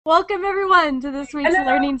Welcome everyone to this week's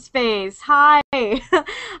Hello. Learning Space. Hi,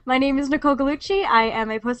 my name is Nicole Gugliucci. I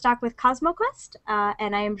am a postdoc with CosmoQuest,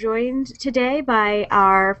 and I am joined today by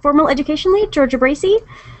our formal education lead, Georgia Bracey,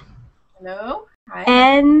 Hello. Hi.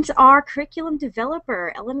 and our curriculum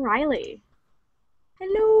developer, Reilly.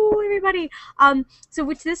 Hello, everybody.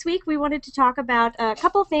 So this week we wanted to talk about a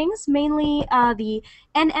couple things, mainly the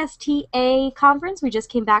NSTA conference. We just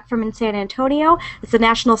came back from in San Antonio. It's the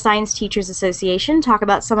National Science Teachers Association. Talk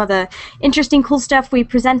about some of the interesting, cool stuff we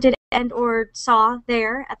presented and or saw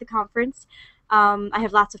there at the conference. I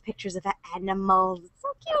have lots of pictures of animals. It's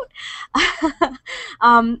so cute.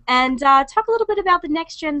 And talk a little bit about the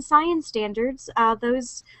next-gen science standards.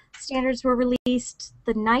 Those standards were released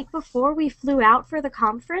the night before we flew out for the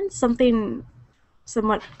conference, something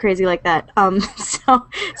somewhat crazy like that. So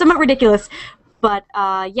somewhat ridiculous. But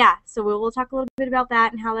yeah, so we'll talk a little bit about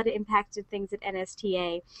that and how that impacted things at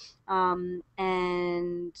NSTA,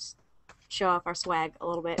 and show off our swag a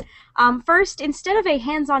little bit. First, instead of a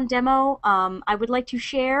hands-on demo, I would like to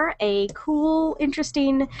share a cool,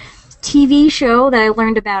 interesting TV show that I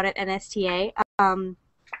learned about at NSTA.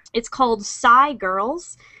 It's called Sci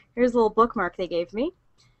Girls. Here's a little bookmark they gave me.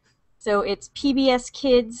 So it's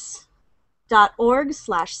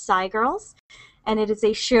pbskids.org/scigirls, and it is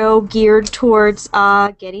a show geared towards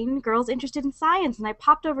getting girls interested in science. And I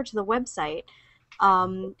popped over to the website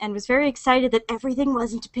and was very excited that everything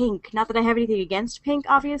wasn't pink. Not that I have anything against pink,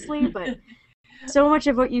 obviously, but so much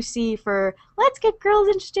of what you see for let's get girls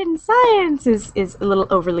interested in science is a little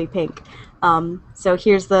overly pink. So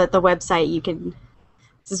here's the website.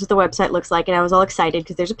 This is what the website looks like, and I was all excited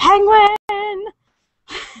because there's a penguin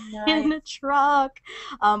in a truck.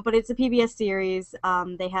 But it's a PBS series.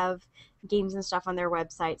 They have games and stuff on their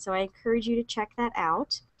website, so I encourage you to check that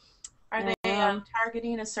out. Are they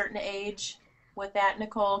targeting a certain age with that,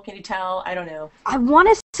 Nicole? Can you tell? I don't know. I want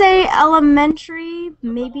to say elementary,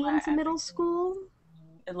 maybe into middle school.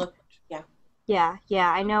 It looked, yeah.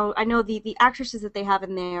 Yeah. I know the actresses that they have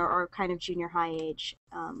in there are kind of junior high age.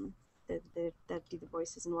 That do the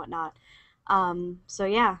voices and whatnot. So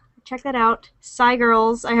yeah, check that out. Sci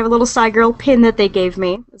Girls. I have a little Sci Girl pin that they gave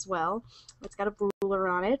me as well. It's got a ruler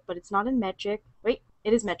on it, but it's not in metric. Wait,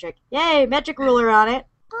 it is metric. Yay, metric ruler on it.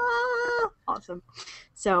 Awesome.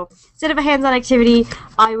 So instead of a hands-on activity,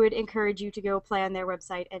 I would encourage you to go play on their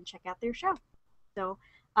website and check out their show. So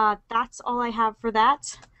that's all I have for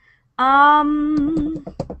that. Man,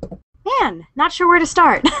 not sure where to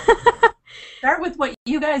start. Start with what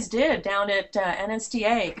you guys did down at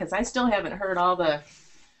NSTA, because I still haven't heard all the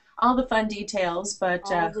fun details. But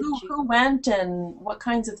who went and what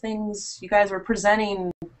kinds of things you guys were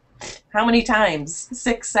presenting? How many times?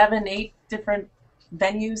 6, 7, 8 different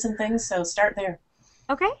venues and things. So start there.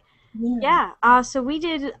 Okay. Yeah. So we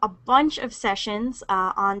did a bunch of sessions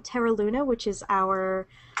on Terra Luna, which is our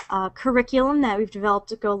curriculum that we've developed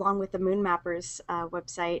to go along with the Moon Mappers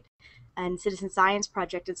website and Citizen Science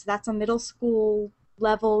Project. And so that's a middle school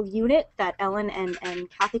level unit that Ellen and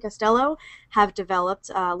Kathy Costello have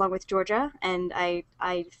developed along with Georgia, and I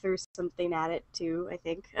threw something at it too, I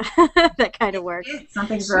think. That kind of worked.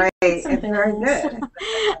 Something's right. Something very good.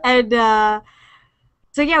 And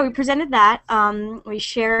so yeah, we presented that. We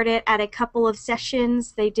shared it at a couple of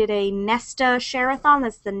sessions. They did a NESTA share-a-thon.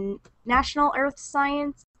 That's the National Earth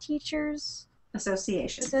Science Teachers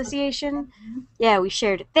Association. Yeah, we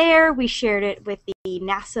shared it there. We shared it with the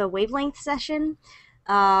NASA wavelength session.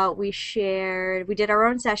 We did our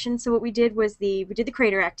own session. So what we did was we did the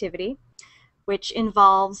crater activity, which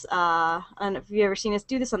involves, I don't know if you've ever seen us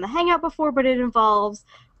do this on the Hangout before, but it involves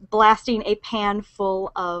blasting a pan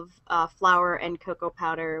full of flour and cocoa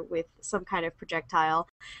powder with some kind of projectile.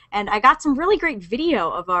 And I got some really great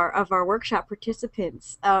video of our workshop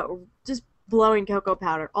participants just blowing cocoa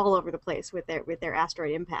powder all over the place with their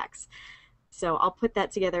asteroid impacts. So I'll put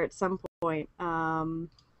that together at some point. Let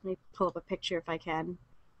me pull up a picture if I can.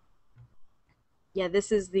 Yeah,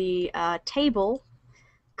 this is the table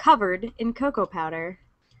covered in cocoa powder.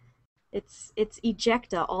 It's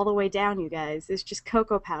ejecta all the way down, you guys. There's just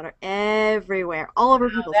cocoa powder everywhere, all over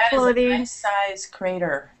people's clothing. That is a nice-size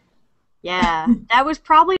crater. Yeah, that was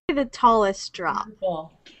probably the tallest drop.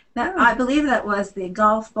 Beautiful. Now, I believe that was the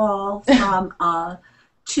golf ball from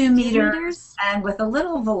 2 meters and with a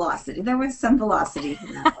little velocity. There was some velocity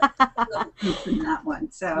in that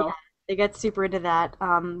one. So yeah, they got super into that.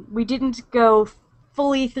 We didn't go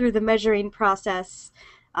fully through the measuring process,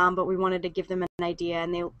 but we wanted to give them an idea,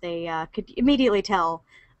 and they could immediately tell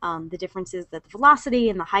the differences that the velocity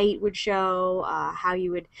and the height would show, how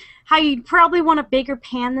you'd probably want a bigger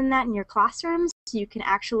pan than that in your classrooms so you can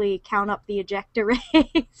actually count up the ejector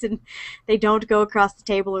rates and they don't go across the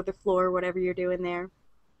table or the floor or whatever you're doing there.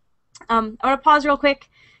 I want to pause real quick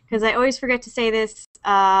because I always forget to say this.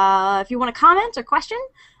 If you want to comment or question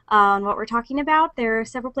on what we're talking about, there are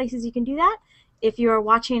several places you can do that. If you are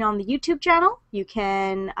watching on the YouTube channel, you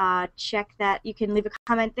can check that. You can leave a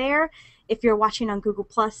comment there. If you're watching on Google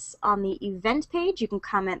Plus on the event page, you can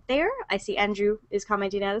comment there. I see Andrew is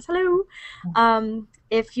commenting at us. Hello.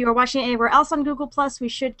 If you're watching anywhere else on Google Plus, we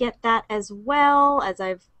should get that as well, as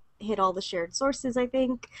I've hit all the shared sources, I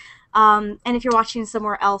think. And if you're watching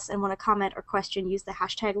somewhere else and want to comment or question, use the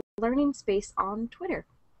hashtag #LearningSpace on Twitter.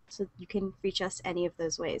 So you can reach us any of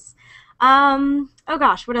those ways. Oh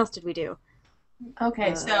gosh, what else did we do?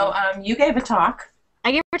 Okay, so you gave a talk.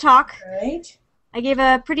 I gave a talk. Right. I gave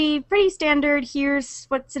a pretty standard, here's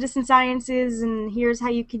what citizen science is and here's how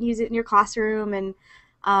you can use it in your classroom, and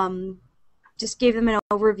just gave them an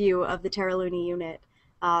overview of the Terra Luna unit.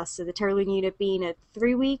 So the Terra Luna unit being a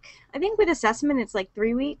 3-week, I think with assessment it's like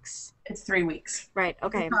 3 weeks. It's 3 weeks. Right,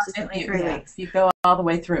 okay. Approximately 3 weeks. You go all the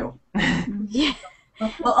way through. Yeah.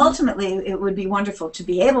 Well, ultimately, it would be wonderful to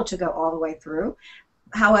be able to go all the way through.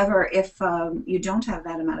 However, if you don't have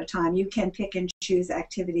that amount of time, you can pick and choose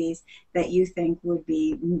activities that you think would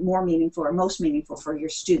be more meaningful or most meaningful for your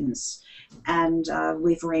students. And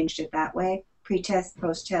we've arranged it that way. Pre-tests,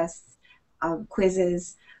 post-tests,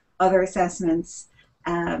 quizzes, other assessments,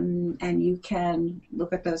 and you can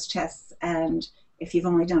look at those tests, and if you've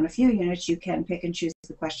only done a few units, you can pick and choose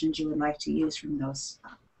the questions you would like to use from those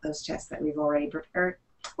tests that we've already prepared,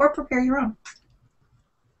 or prepare your own.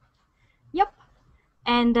 Yep.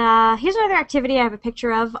 And here's another activity I have a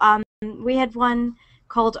picture of. We had one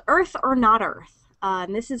called Earth or Not Earth.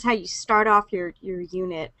 And this is how you start off your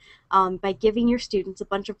unit by giving your students a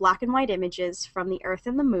bunch of black and white images from the Earth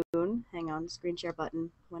and the Moon. Hang on, screen share button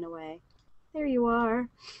went away. There you are.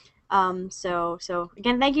 So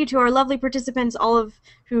again, thank you to our lovely participants, all of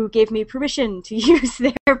who gave me permission to use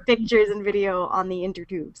their pictures and video on the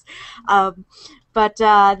intertubes. But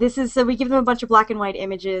this is, so we give them a bunch of black and white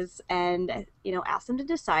images and, ask them to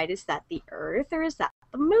decide, is that the Earth or is that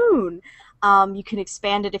the Moon? You can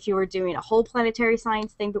expand it if you were doing a whole planetary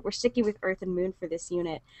science thing, but we're sticking with Earth and Moon for this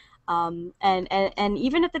unit. And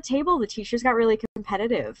even at the table, the teachers got really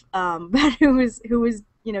competitive, but who was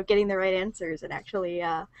getting the right answers and actually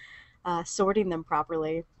sorting them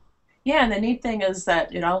properly. Yeah, and the neat thing is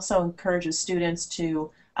that it also encourages students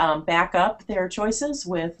to back up their choices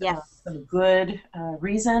with some good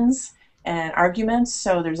reasons and arguments.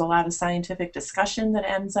 So there's a lot of scientific discussion that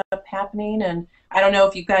ends up happening. And I don't know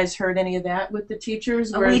if you guys heard any of that with the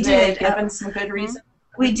teachers. We did. Given some good reasons.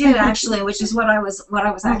 We did actually, which is what I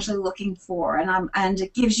was actually looking for, and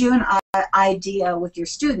it gives you an idea with your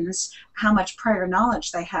students how much prior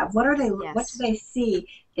knowledge they have. What do they see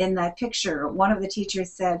in that picture? One of the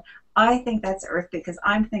teachers said, I think that's Earth because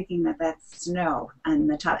I'm thinking that that's snow on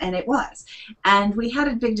the top, and it was. And we had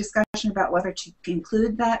a big discussion about whether to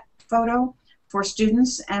include that photo for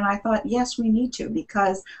students, and I thought, yes, we need to,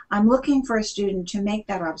 because I'm looking for a student to make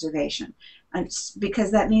that observation. And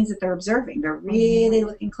because that means that they're observing. They're really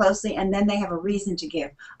looking closely, and then they have a reason to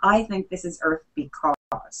give. I think this is Earth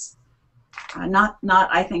because. Not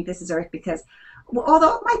I think this is Earth because, well,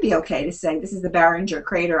 although it might be okay to say this is the Barringer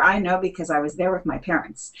crater, I know because I was there with my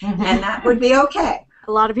parents. And that would be okay.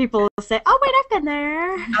 A lot of people say, oh, wait, I've been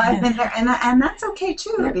there. I've been there, and that's okay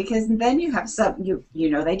too, because then you have some,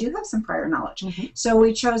 they do have some prior knowledge. So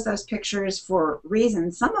we chose those pictures for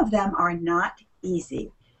reasons. Some of them are not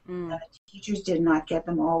easy. Teachers did not get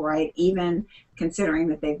them all right, even considering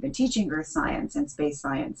that they've been teaching earth science and space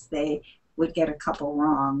science. They would get a couple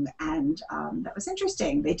wrong, and that was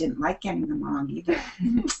interesting. They didn't like getting them wrong either.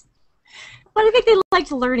 But I think they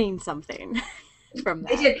liked learning something from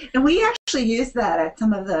that. They did, and we actually used that at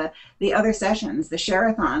some of the other sessions, the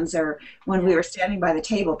share-a-thons, or when we were standing by the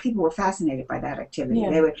table. People were fascinated by that activity.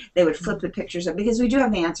 They would flip the pictures up, because we do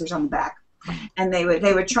have the answers on the back. And they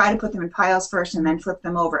would try to put them in piles first and then flip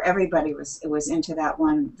them over. Everybody was into that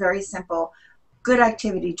one. Very simple, good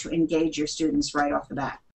activity to engage your students right off the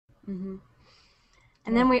bat.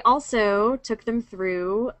 And then we also took them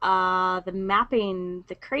through the mapping,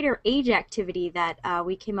 the crater age activity that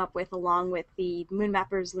we came up with along with the Moon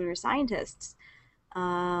Mappers Lunar Scientists.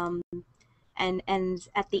 And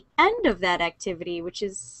at the end of that activity, which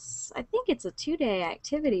is, I think it's a 2-day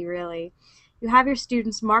activity really, you have your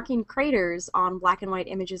students marking craters on black and white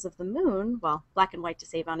images of the moon. Well, black and white to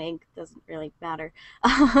save on ink, doesn't really matter.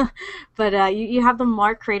 But you have them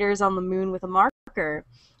mark craters on the moon with a marker.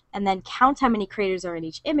 and then count how many craters are in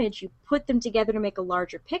each image, you put them together to make a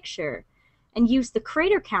larger picture and use the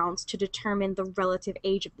crater counts to determine the relative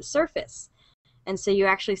age of the surface. And so you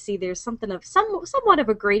actually see there's somewhat of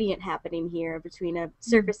a gradient happening here between a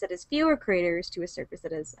surface that has fewer craters to a surface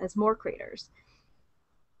that has more craters.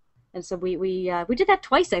 And so we did that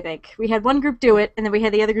twice, I think. We had one group do it, and then we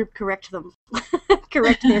had the other group correct them,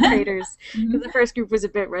 correct their craters, because the first group was a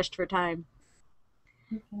bit rushed for time.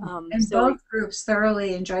 And both groups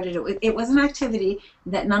thoroughly enjoyed it. It was an activity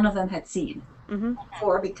that none of them had seen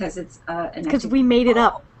before, because it's an activity. Because we made it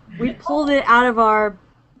up. We pulled it out of our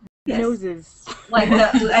noses. Like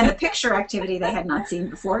the picture activity they had not seen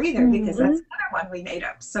before either, because that's another one we made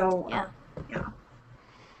up. So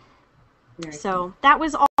So that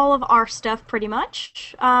was all of our stuff, pretty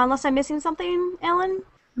much. Unless I'm missing something, Ellen?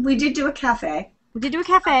 We did do a cafe. We did do a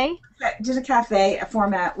cafe. Did a cafe, a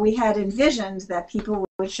format. We had envisioned that people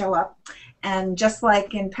would show up, and just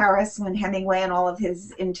like in Paris when Hemingway and all of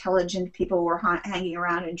his intelligent people were hanging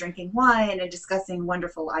around and drinking wine and discussing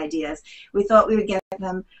wonderful ideas, we thought we would get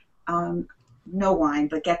them, no wine,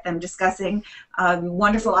 but get them discussing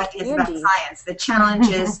wonderful ideas about science, the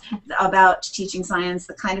challenges about teaching science,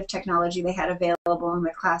 the kind of technology they had available in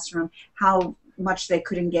the classroom, how much they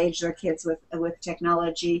could engage their kids with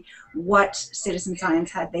technology, what citizen science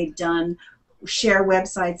had they done, share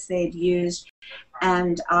websites they'd used,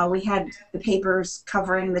 and we had the papers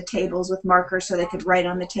covering the tables with markers so they could write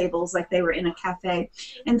on the tables like they were in a cafe.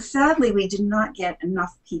 And sadly, we did not get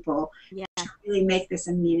enough people to really make this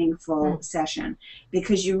a meaningful session,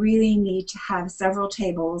 because you really need to have several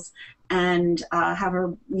tables and have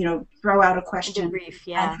a, throw out a question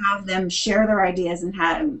and have them share their ideas, and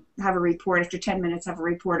have a report after 10 minutes, have a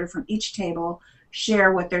reporter from each table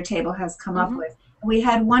share what their table has come up with. We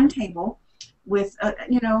had one table with,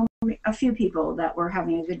 a few people that were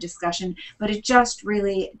having a good discussion, but it just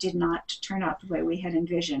really did not turn out the way we had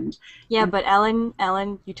envisioned. Yeah, but Ellen,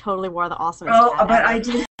 you totally wore the awesomest hat. But I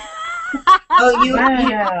did. Oh, you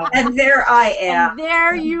and there I am. And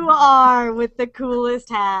there you are with the coolest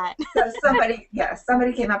hat. So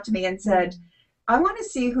somebody came up to me and said, I want to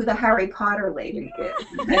see who the Harry Potter lady is.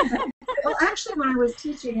 Well, actually, when I was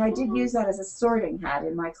teaching, I did use that as a sorting hat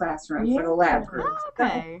in my classroom for the lab group.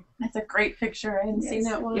 Okay. That's a great picture. I hadn't seen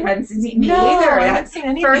that one. You hadn't seen me either. I haven't seen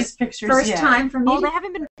any of these pictures First yet. time for me. Oh, they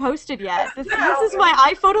haven't been posted yet. This is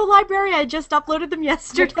my iPhoto library. I just uploaded them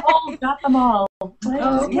yesterday. Nicole got them all.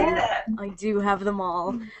 I do have them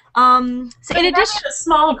all. So in addition, a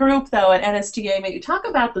small group though at NSTA. Maybe talk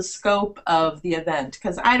about the scope of the event,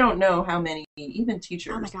 because I don't know how many even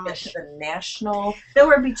teachers get to the national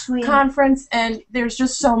conference, and there's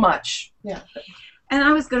just so much. Yeah. And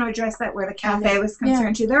I was going to address that where the cafe was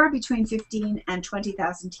concerned too. There are between 15 and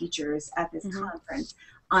 20,000 teachers at this conference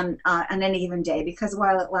on any given day, because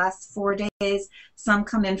while it lasts 4 days, some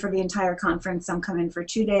come in for the entire conference, some come in for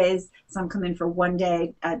 2 days, some come in for 1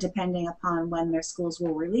 day, depending upon when their schools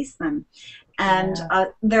will release them. And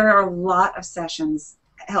there are a lot of sessions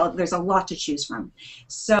held. There's a lot to choose from.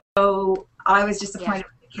 So I was disappointed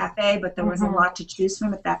with the cafe, but there was a lot to choose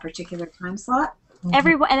from at that particular time slot.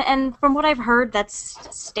 Everyone, and from what I've heard, that's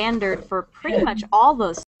standard for pretty much all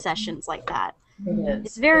those sessions like that.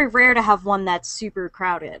 It's very rare to have one that's super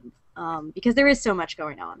crowded, because there is so much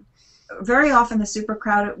going on. Very often the super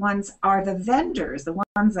crowded ones are the vendors, the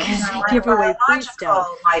ones that give away free stuff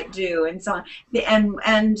might do, and so on.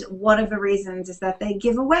 And one of the reasons is that they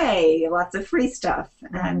give away lots of free stuff,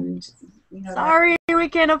 and sorry, we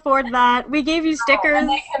can't afford that. We gave you stickers. And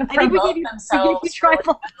they can promote themselves.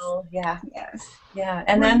 Yeah,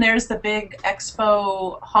 and then there's the big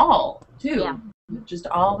expo hall too. Just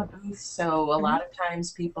all the booths. So a lot of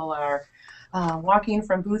times people are walking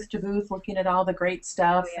from booth to booth, looking at all the great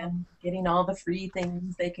stuff and getting all the free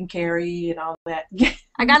things they can carry and all that.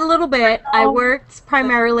 I got a little bit. I worked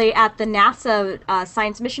primarily at the NASA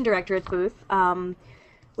Science Mission Directorate booth,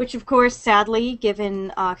 which of course, sadly,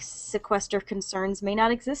 given sequester concerns, may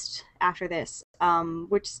not exist after this,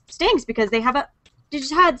 which stinks because they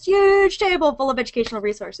just had a huge table full of educational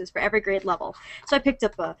resources for every grade level. So I picked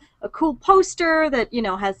up a cool poster that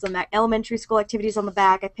has some elementary school activities on the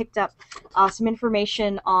back. I picked up some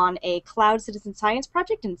information on a cloud citizen science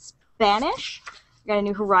project in Spanish. I got a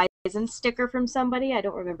New Horizons sticker from somebody. I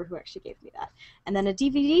don't remember who actually gave me that. And then a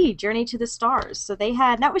DVD, Journey to the Stars. So they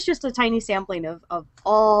had, that was just a tiny sampling of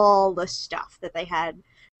all the stuff that they had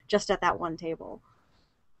just at that one table.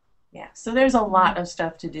 Yeah, so there's a lot of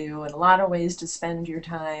stuff to do and a lot of ways to spend your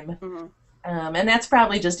time. And that's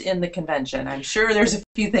probably just in the convention. I'm sure there's a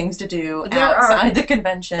few things to do outside the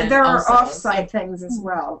convention. There are off-site things as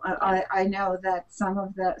well. I know that some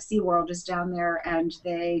of the SeaWorld is down there, and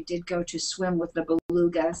they did go to swim with the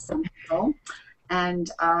belugas, some people, and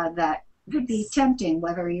that would be tempting,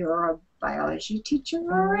 whether you're a biology teacher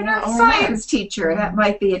or a science teacher. That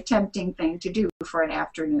might be a tempting thing to do for an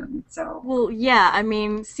afternoon. So. Well, yeah, I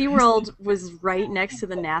mean, SeaWorld was right next to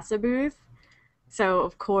the NASA booth. So,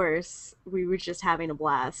 of course, we were just having a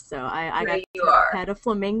blast. So I got to pet a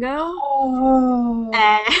flamingo. Oh.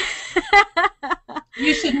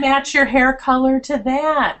 You should match your hair color to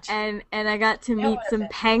that. And I got to meet some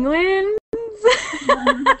penguins,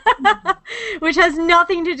 which has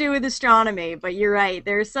nothing to do with astronomy. But you're right.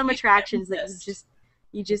 There are some attractions that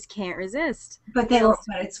you just can't resist. But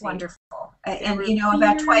it's wonderful. And you know,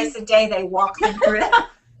 about twice a day they walk them through it.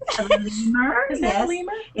 A lemur, Is that a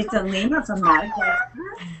lemur? It's a lemur from Madagascar.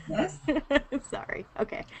 Yes. Sorry.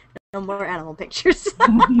 Okay. No more animal pictures.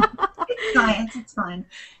 It's science. It's fine.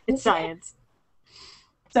 It's science.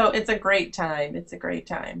 So it's a great time. It's a great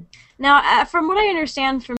time. Now, from what I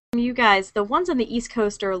understand from you guys, the ones on the East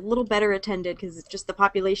Coast are a little better attended because it's just the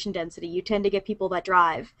population density. You tend to get people that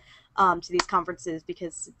drive to these conferences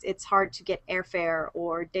because it's hard to get airfare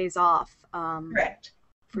or days off Correct.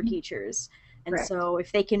 for teachers. And Correct. so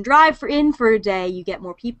if they can drive for a day, you get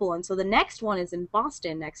more people. And so the next one is in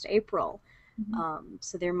Boston next April.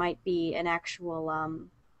 So there might be an actual,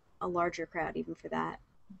 a larger crowd even for that.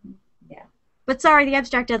 Yeah. But sorry, the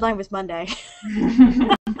abstract deadline was Monday.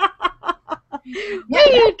 Yeah,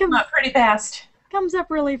 it comes up pretty fast. Comes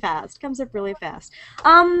up really fast.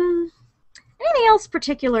 Anything else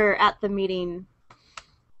particular at the meeting,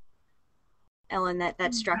 Ellen,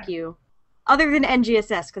 that struck you? Other than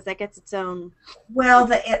NGSS, because that gets its own. Well,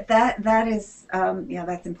 that is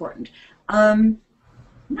that's important.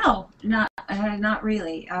 No, not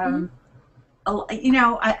really. You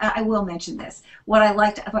know, I will mention this. What I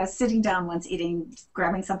liked, I was sitting down once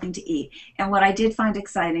grabbing something to eat, and what I did find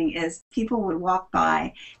exciting is people would walk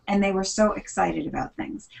by and they were so excited about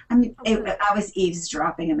things. I mean, I was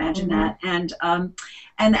eavesdropping, imagine that, and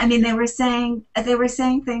I mean they were saying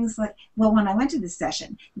things like, well, when I went to this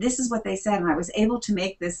session, this is what they said, and I was able to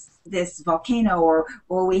make this volcano,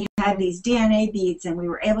 or we had these DNA beads, and we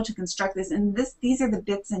were able to construct this, and these are the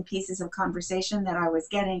bits and pieces of conversation that I was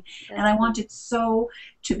getting, and I wanted so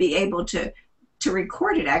to be able to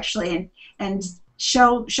record it actually and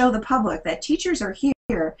show the public that teachers are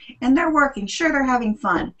here and they're working. Sure, they're having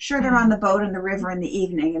fun. Sure, they're on the boat in the river in the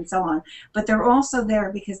evening and so on. But they're also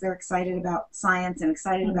there because they're excited about science and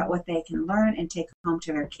excited about what they can learn and take home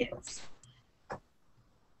to their kids.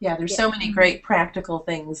 Yeah, there's so many great practical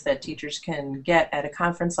things that teachers can get at a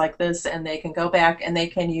conference like this, and they can go back and they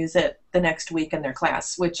can use it the next week in their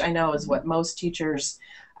class, which I know is what most teachers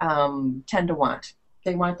tend to want.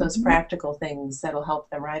 They want those practical things that'll help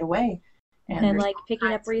them right away. And they like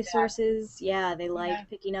picking up resources. Yeah, they like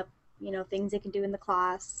picking up, things they can do in the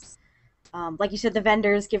class. Like you said, the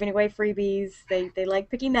vendors giving away freebies. They like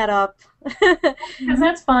picking that up. Because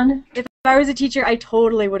that's fun. If I was a teacher, I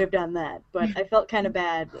totally would have done that. But I felt kind of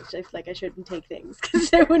bad. Like I shouldn't take things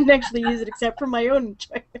because I wouldn't actually use it except for my own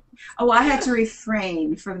enjoyment. Oh, I had to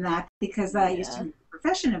refrain from that because I used to be a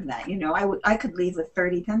profession of that. I could leave with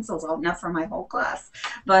 30 pencils, enough for my whole class.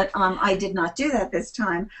 But I did not do that this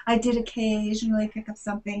time. I did occasionally pick up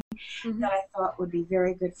something that I thought would be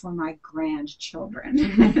very good for my grandchildren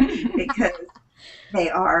because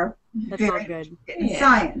they are very good in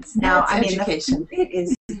science. Now, education.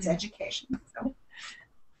 It's education. So.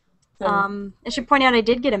 I should point out I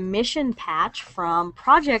did get a mission patch from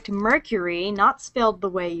Project Mercury, not spelled the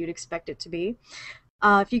way you'd expect it to be.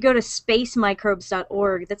 If you go to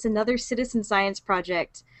spacemicrobes.org, that's another citizen science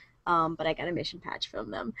project, but I got a mission patch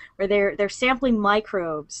from them, where they're sampling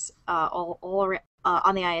microbes all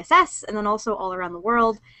on the ISS and then also all around the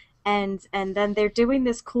world, and then they're doing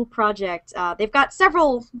this cool project. They've got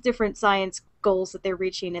several different science goals that they're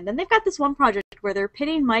reaching, and then they've got this one project where they're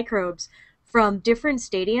pitting microbes from different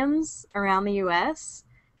stadiums around the U.S.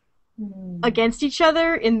 against each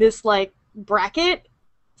other in this bracket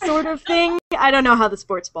sort of thing. I don't know how the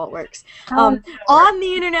sports ball works. On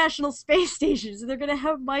the International Space Station, so they're going to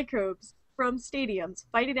have microbes from stadiums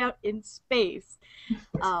fight it out in space.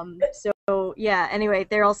 So yeah, anyway,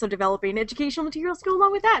 they're also developing educational materials to go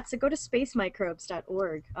along with that. So go to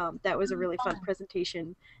spacemicrobes.org. That was a really fun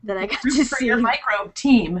presentation that I got to see. For your microbe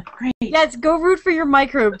team. Great. Yes, go root for your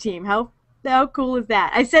microbe team. How cool is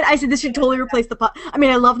that? I said this should totally replace the I mean,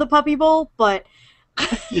 I love the Puppy Bowl, but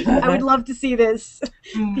I would love to see this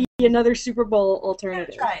be another Super Bowl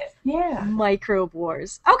alternative. Try it. Yeah. Microbe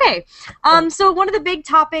Wars. Okay. So one of the big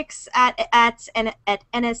topics at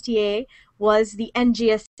NSTA was the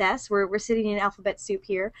NGSS. We're sitting in alphabet soup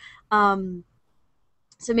here. So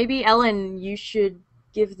maybe Ellen, you should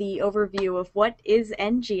give the overview of what is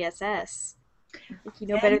NGSS. I think you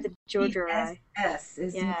know better than Georgia or I. NGSS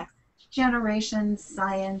is Next Generation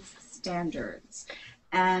Science Standards,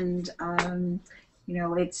 and you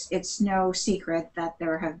know, it's no secret that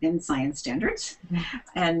there have been science standards,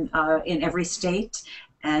 and in every state,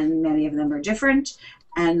 and many of them are different.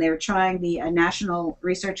 And they're trying. The National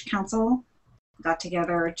Research Council got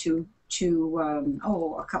together to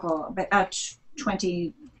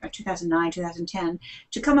 2009, 2010,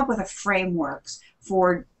 to come up with a frameworks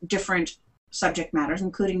for different subject matters,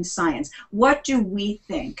 including science. What do we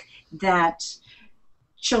think that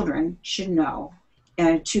children should know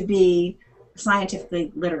to be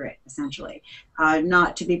scientifically literate, essentially,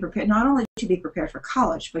 not only to be prepared for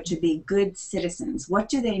college, but to be good citizens? What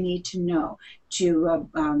do they need to know to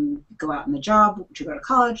go out in the job, to go to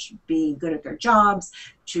college, be good at their jobs,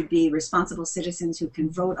 to be responsible citizens who can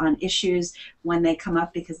vote on issues when they come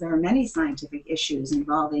up, because there are many scientific issues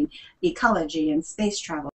involving ecology and space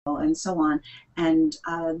travel and so on, and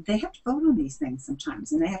they have to vote on these things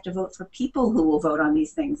sometimes, and they have to vote for people who will vote on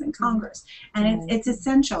these things in Congress, and it's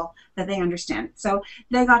essential that they understand it. So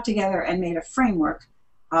they got together and made a framework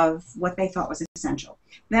of what they thought was essential.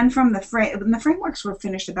 Then from the frameworks were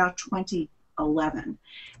finished about 2011,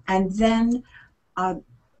 and then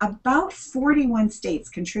about 41 states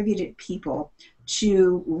contributed people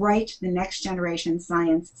to write the next generation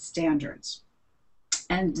science standards,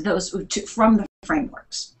 and those from the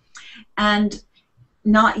frameworks. And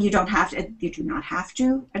you do not have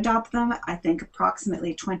to adopt them. I think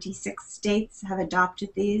approximately 26 states have adopted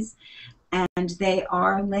these, and they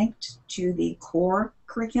are linked to the core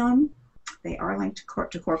curriculum. They are linked to core.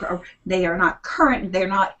 Or they are not current. They're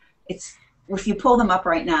not. It's if you pull them up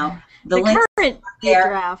right now, the current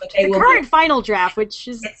draft, the current final draft, which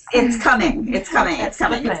is it's coming. It's coming. It's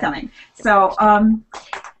coming. It's coming. So.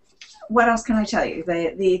 What else can I tell you?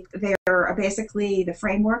 They're basically the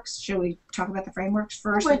frameworks. Should we talk about the frameworks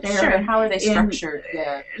first? Sure. How are they structured?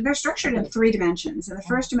 They're structured in 3 dimensions. And the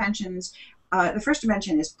first dimension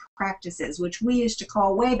is practices, which we used to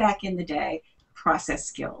call way back in the day process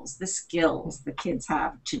skills. The skills the kids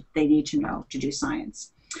they need to know to do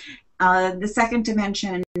science. The second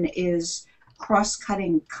dimension is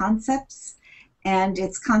cross-cutting concepts, and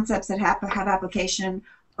it's concepts that have application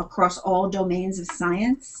across all domains of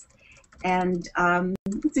science. And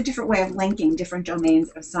it's a different way of linking different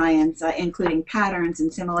domains of science, including patterns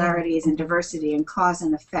and similarities and diversity and cause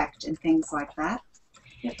and effect and things like that.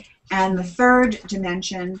 Yep. And the third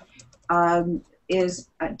dimension is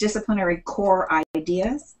disciplinary core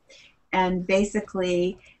ideas. And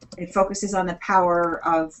basically, it focuses on the power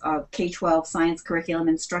of K-12 science curriculum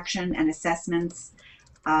instruction and assessments.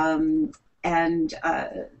 You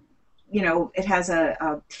know, it has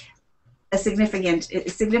a significance.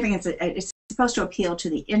 It's supposed to appeal to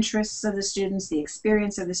the interests of the students, the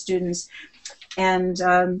experience of the students, and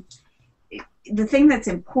the thing that's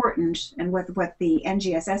important, and what the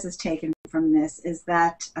NGSS has taken from this, is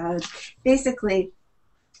that basically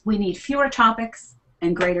we need fewer topics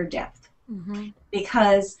and greater depth,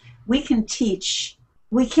 because we can't teach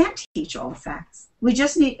all the facts. We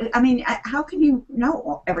just need, I mean, how can you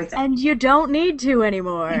know everything? And you don't need to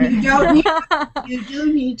anymore. You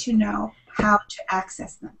do need to know how to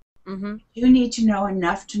access them. You need to know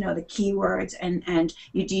enough to know the keywords, and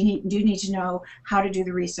you do need to know how to do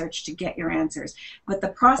the research to get your answers. But the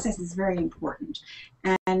process is very important,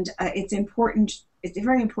 and it's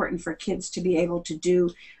very important for kids to be able to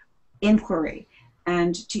do inquiry.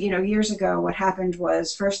 And years ago, what happened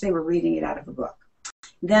was, first they were reading it out of a book.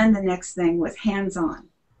 Then the next thing was hands-on.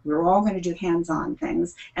 We were all going to do hands-on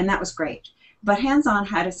things, and that was great. But hands-on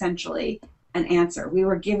had essentially an answer. We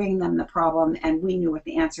were giving them the problem, and we knew what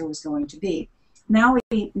the answer was going to be. Now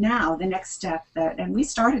the next step, and we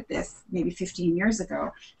started this maybe 15 years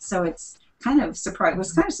ago, so it's was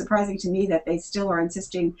kind of surprising to me that they still are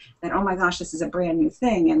insisting that, oh my gosh, this is a brand new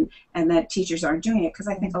thing, and that teachers aren't doing it, because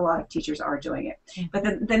I think a lot of teachers are doing it. But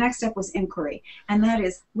the next step was inquiry, and that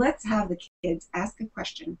is, let's have the kids ask a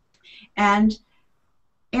question and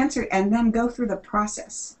answer, and then go through the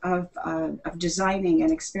process of designing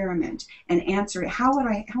an experiment and answer it. How would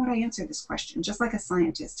I answer this question? Just like a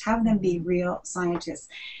scientist, have them be real scientists,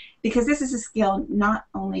 because this is a skill not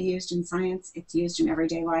only used in science, it's used in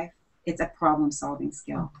everyday life. It's a problem-solving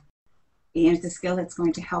skill. it's a skill that's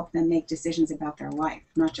going to help them make decisions about their life,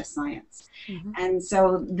 not just science. And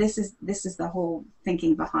so this is the whole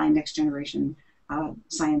thinking behind next generation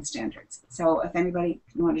science standards. So if anybody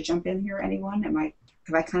want to jump in here, anyone,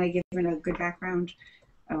 have I kind of given a good background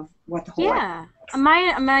of what the whole yeah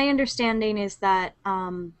my understanding is that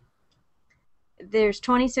there's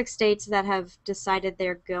 26 states that have decided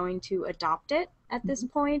they're going to adopt it at this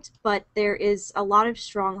point, but there is a lot of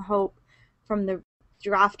strong hope from the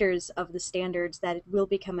drafters of the standards that it will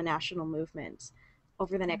become a national movement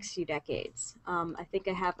over the next few decades. I think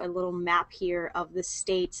I have a little map here of the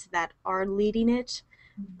states that are leading it,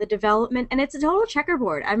 the development, and it's a total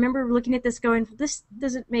checkerboard. I remember looking at this going, this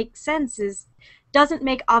doesn't make sense, doesn't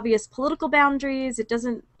make obvious political boundaries, it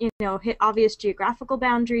doesn't, hit obvious geographical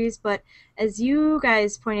boundaries, but as you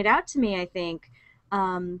guys pointed out to me, I think,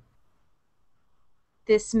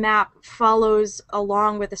 this map follows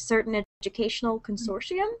along with a certain educational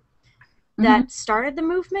consortium that started the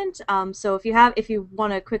movement. So if you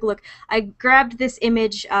want a quick look, I grabbed this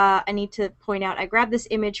image, I need to point out, I grabbed this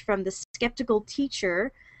image from the Skeptical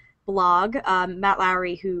Teacher blog. Matt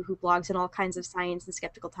Lowry, who blogs on all kinds of science and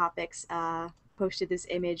skeptical topics, posted this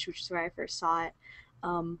image, which is where I first saw it.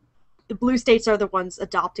 The blue states are the ones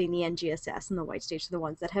adopting the NGSS, and the white states are the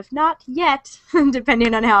ones that have not yet,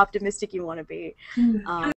 depending on how optimistic you want to be.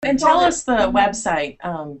 And tell us the website.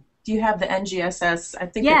 Do you have the NGSS? I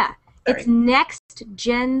think. Yeah, it's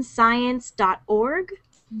nextgenscience.org.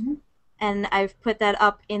 And I've put that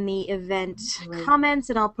up in the event comments,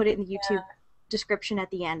 and I'll put it in the YouTube description at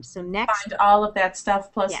the end. So next, find all of that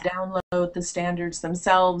stuff, plus download the standards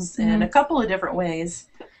themselves in a couple of different ways.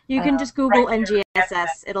 You can just Google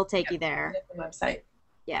NGSS; it'll take you there. The website.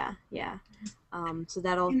 Yeah. So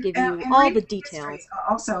that'll give you all the details.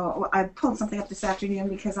 Also, I pulled something up this afternoon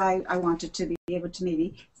because I wanted to be able to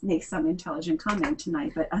maybe make some intelligent comment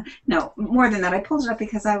tonight. But no, more than that, I pulled it up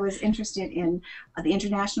because I was interested in the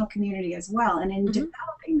international community as well. And in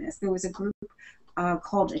developing this, there was a group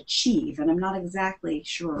called Achieve, and I'm not exactly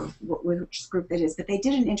sure which group it is, but they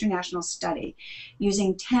did an international study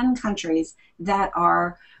using 10 countries that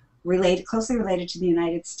are closely related to the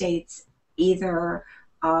United States, either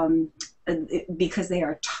because they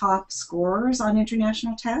are top scorers on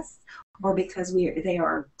international tests, or because they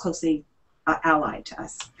are closely allied to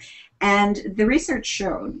us. And the research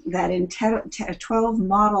showed that in 12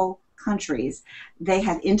 model countries, they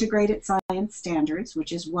have integrated science standards,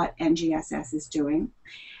 which is what NGSS is doing.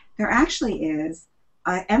 There actually is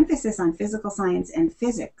an emphasis on physical science and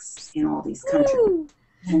physics in all these countries.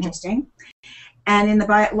 Interesting. And in the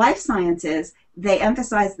life sciences, they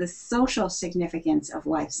emphasize the social significance of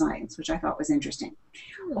life science, which I thought was interesting.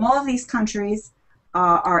 All of these countries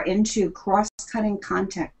are into cross-cutting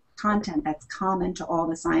content that's common to all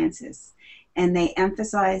the sciences. And they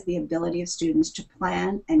emphasize the ability of students to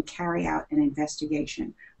plan and carry out an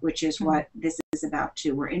investigation, which is what this is about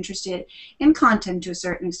too. We're interested in content to a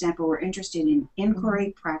certain extent, but we're interested in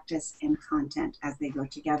inquiry, practice, and content as they go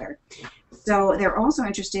together. So they're also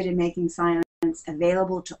interested in making science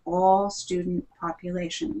available to all student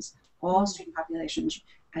populations. All student populations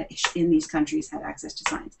in these countries have access to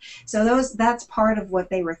science. So that's part of what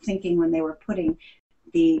they were thinking when they were putting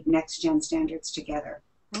the next gen standards together.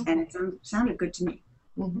 And it sounded good to me.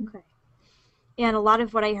 Okay. And a lot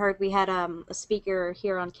of what I heard, we had a speaker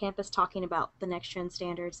here on campus talking about the next gen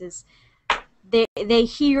standards, is they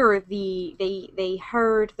heard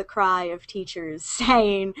the cry of teachers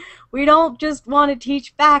saying, we don't just want to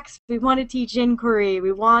teach facts, we want to teach inquiry,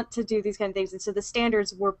 we want to do these kind of things. And so the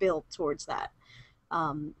standards were built towards that.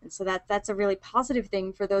 And so that's a really positive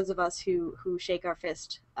thing for those of us who shake our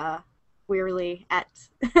fist wearily at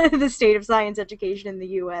the state of science education in the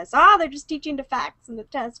U.S. They're just teaching the facts and the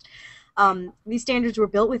test. These standards were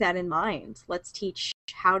built with that in mind. Let's teach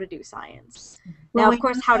how to do science. Well, now, of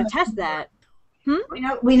course, how to test that.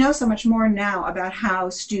 We know so much more now about how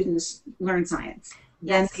students learn science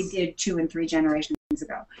than they did 2 and 3 generations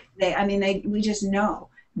ago. We just know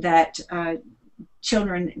that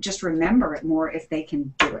children just remember it more if they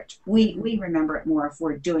can do it. We remember it more if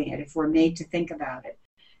we're doing it, if we're made to think about it,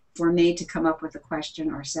 if we're made to come up with a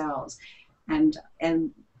question ourselves, and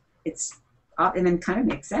it's and then kind of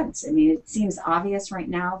makes sense. I mean, it seems obvious right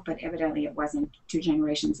now, but evidently it wasn't 2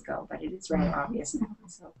 generations ago. But it is rather obvious now.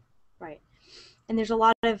 So. Right. And there's a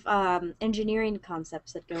lot of engineering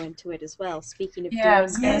concepts that go into it as well. Speaking of I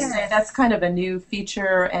was going to say that's kind of a new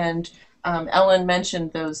feature, and Ellen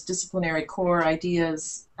mentioned those disciplinary core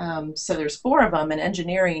ideas. So there's 4 of them, and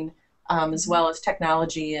engineering, as well as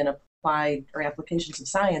technology and applied or applications of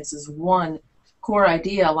science, is one core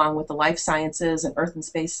idea, along with the life sciences and earth and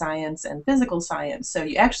space science and physical science. So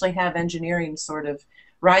you actually have engineering sort of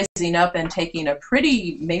rising up and taking a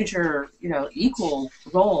pretty major, equal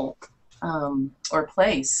role or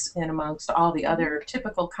place in amongst all the other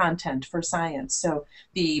typical content for science. So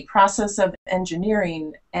the process of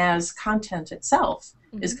engineering as content itself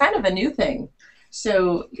is kind of a new thing.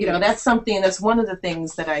 So, that's one of the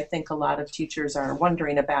things that I think a lot of teachers are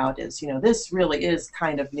wondering about is, this really is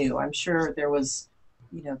kind of new. I'm sure there was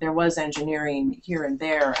engineering here and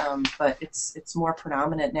there, but it's more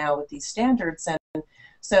predominant now with these standards. And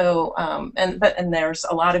so, and there's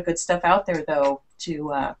a lot of good stuff out there, though,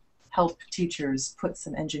 to help teachers put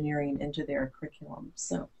some engineering into their curriculum.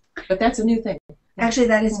 So, but that's a new thing. Actually,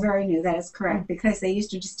 that is very new. That is correct, because they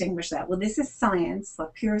used to distinguish that. Well, this is science,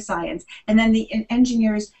 like pure science, and then the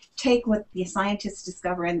engineers take what the scientists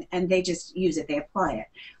discover and they just use it, they apply it.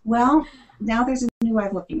 Well, now there's a new way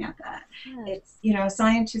of looking at that. It's,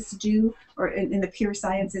 scientists do, or in the pure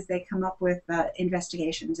sciences, they come up with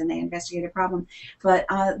investigations and they investigate a problem, but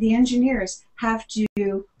the engineers have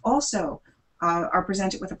to also are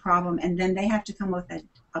presented with a problem, and then they have to come up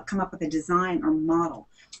with a design or model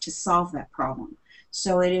to solve that problem.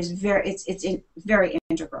 So it is very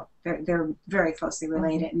integral. They're very closely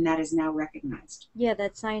related, and that is now recognized. Yeah,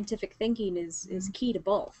 that scientific thinking is key to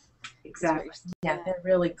both. Exactly. Yeah, they're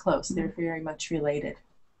really close. They're very much related.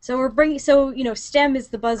 So STEM is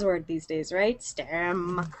the buzzword these days, right?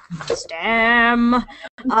 STEM. It's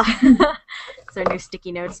our new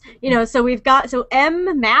sticky notes. So we've got,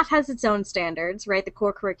 math has its own standards, right? The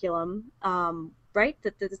core curriculum, right?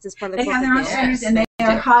 This is part of the They have their own standards, and they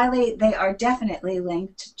are definitely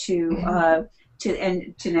linked to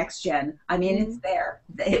Next Gen. I mean, it's there.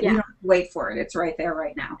 We don't have to wait for it. It's right there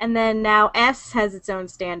right now. And then now S has its own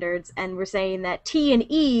standards, and we're saying that T and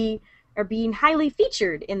E are being highly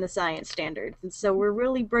featured in the science standards, and so we're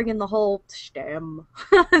really bringing the whole STEM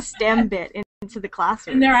bit into the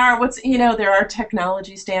classroom. And there are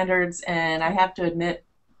technology standards, and I have to admit,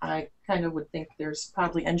 I kind of would think there's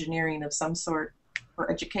probably engineering of some sort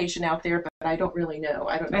for education out there, but I don't really know.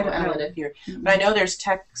 I don't know, Ellen, if you're, but I know there's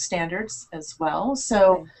tech standards as well.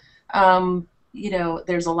 So,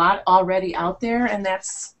 there's a lot already out there, and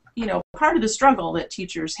that's part of the struggle that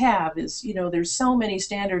teachers have is, there's so many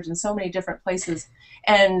standards in so many different places,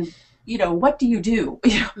 and what do you do?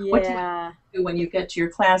 What do you do when you get to your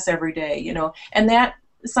class every day? And that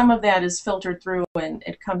some of that is filtered through, and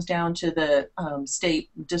it comes down to the state,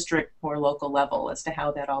 district, or local level as to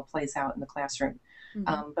how that all plays out in the classroom.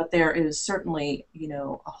 But there is certainly,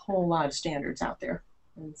 a whole lot of standards out there,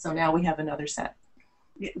 and so now we have another set.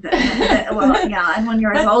 Well, yeah, and when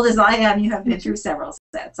you're as old as I am, you have been through several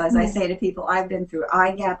sets. As I say to people, I've been through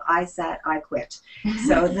IGAP, ISAT, I quit.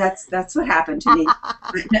 So that's what happened to me.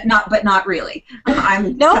 But not really.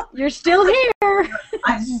 You're still here.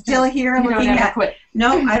 I'm still here looking at. Quit.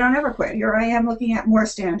 No, I don't ever quit. Here I am looking at more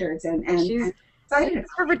standards and excited.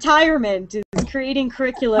 Her retirement is creating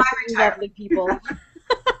curriculum for lovely people.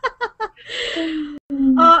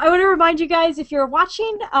 I want to remind you guys, if you're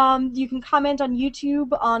watching, you can comment on YouTube,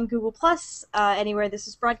 on Google+, anywhere this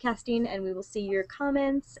is broadcasting, and we will see your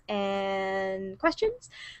comments and questions.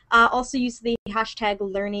 Also use the hashtag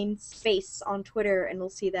 #LearningSpace on Twitter, and we'll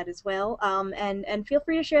see that as well. And feel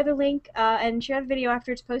free to share the link and share the video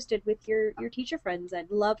after it's posted with your teacher friends.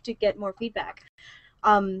 I'd love to get more feedback.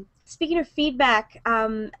 Speaking of feedback,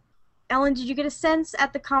 Ellen, did you get a sense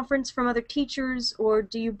at the conference from other teachers, or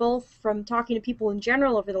do you both, from talking to people in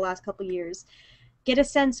general over the last couple of years, get a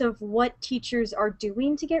sense of what teachers are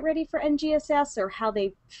doing to get ready for NGSS, or how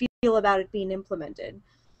they feel about it being implemented?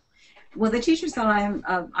 Well, the teachers that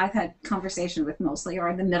I've had conversation with mostly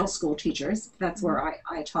are the middle school teachers. That's where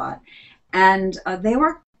I taught. And they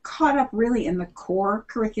were caught up really in the core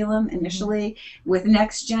curriculum initially, with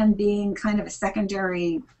Next Gen being kind of a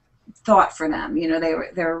secondary thought for them.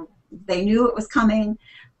 They knew it was coming.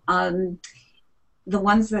 The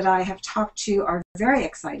ones that I have talked to are very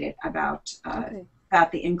excited about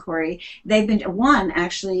the inquiry. One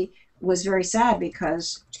actually was very sad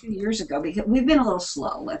because 2 years ago, because we've been a little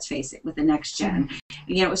slow, let's face it, with the Next Gen.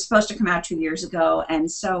 It was supposed to come out 2 years ago, and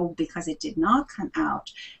so because it did not come out,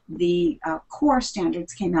 the core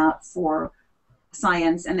standards came out for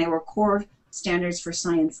science, and they were core standards for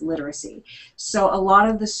science literacy. So a lot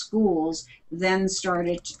of the schools then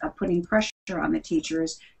started putting pressure on the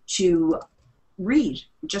teachers to read,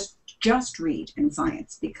 just just read in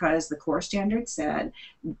science, because the core standards said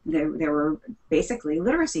there were basically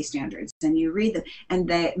literacy standards, and you read them, and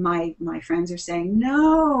my friends are saying,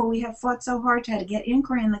 no, we have fought so hard to get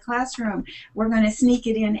inquiry in the classroom, we're going to sneak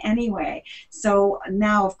it in anyway. So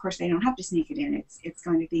now, of course, they don't have to sneak it in, it's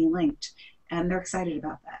going to be linked, and they're excited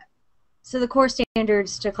about that. So the core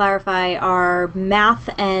standards, to clarify, are math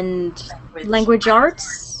and language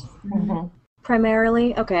arts? Mm-hmm.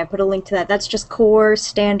 Primarily? Okay, I put a link to that. That's just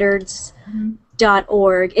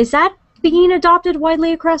corestandards.org. Is that being adopted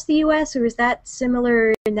widely across the U.S., or is that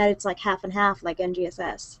similar in that it's like half and half, like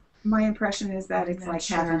NGSS? My impression is that it's like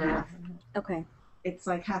half and half. Okay. It's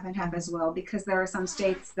like half and half as well, because there are some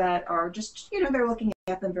states that are just, they're looking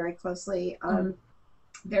at them very closely.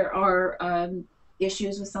 There are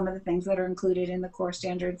issues with some of the things that are included in the core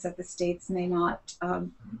standards that the states may not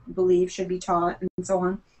believe should be taught, and so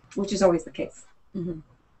on, which is always the case. Mm-hmm.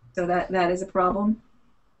 So that is a problem.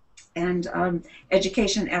 And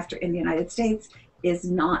education in the United States is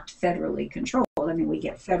not federally controlled. I mean, we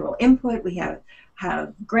get federal input, we have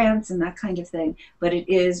grants and that kind of thing, but it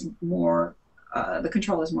is more, the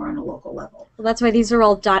control is more on a local level. Well, that's why these are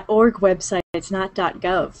all .org websites, not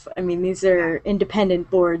 .gov. I mean, these are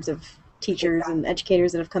independent boards of teachers and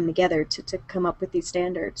educators that have come together to come up with these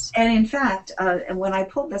standards. And in fact, and when I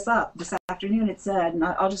pulled this up this afternoon, it said, and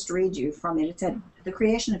I'll just read you from it, it said, the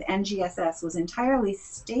creation of NGSS was entirely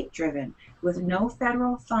state-driven, with no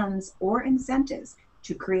federal funds or incentives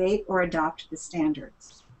to create or adopt the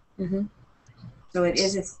standards. Mm-hmm. So it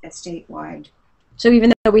is a statewide. So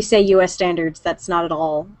even though we say U.S. standards, that's not at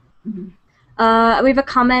all. Mm-hmm. We have a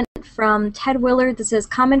comment from Ted Willard that says,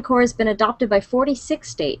 Common Core has been adopted by 46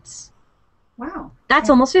 states. Wow. That's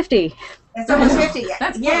almost 50. That's almost 50.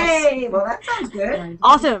 That's Yay! Well, that sounds good.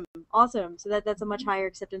 Awesome. Awesome. So that's a much higher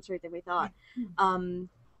acceptance rate than we thought.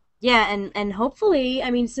 Yeah, and hopefully,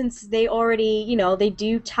 I mean, since they already, they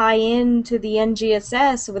do tie in to the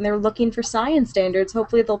NGSS when they're looking for science standards,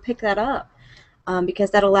 hopefully they'll pick that up,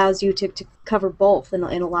 because that allows you to cover both in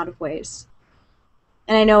a lot of ways.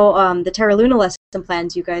 And I know the Terra Luna lesson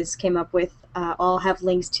plans you guys came up with all have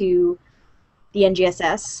links to the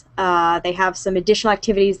NGSS. They have some additional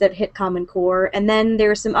activities that hit Common Core, and then there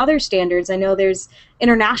are some other standards. I know there's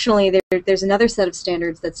internationally there's another set of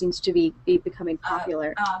standards that seems to be becoming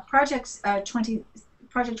popular. Project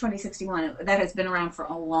 2061, that has been around for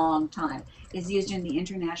a long time, is used in the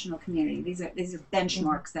international community. These are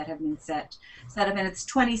benchmarks that have been set up, and it's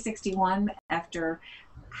 2061 after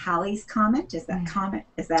Halley's Comet. Is that comet?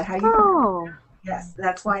 Is that how you? Oh. Yes,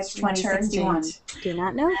 that's why it's 2061. Do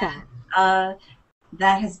not know that.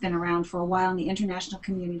 That has been around for a while, and the international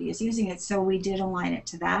community is using it, so we did align it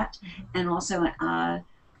to that, and also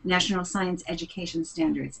National Science Education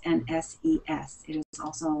Standards, NSES. It is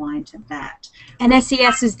also aligned to that.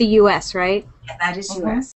 NSES is the U.S., right? Yeah, that is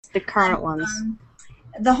U.S. The current ones.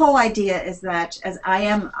 The whole idea is that, as I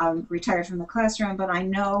am retired from the classroom, but I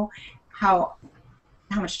know how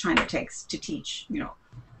much time it takes to teach,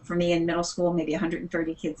 for me in middle school, maybe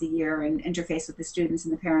 130 kids a year, and interface with the students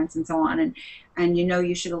and the parents and so on, and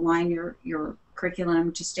you should align your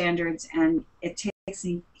curriculum to standards, and it takes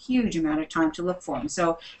a huge amount of time to look for them.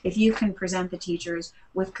 So if you can present the teachers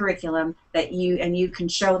with curriculum that you can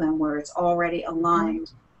show them where it's already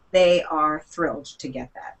aligned, they are thrilled to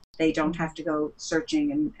get that. They don't have to go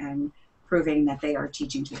searching and proving that they are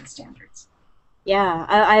teaching to the standards. Yeah,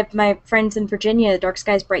 I have my friends in Virginia, Dark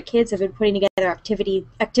Skies Bright Kids, have been putting together activity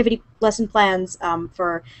lesson plans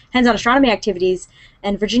for hands-on astronomy activities,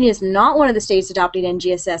 and Virginia is not one of the states adopting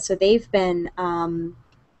NGSS, so they've been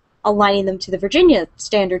aligning them to the Virginia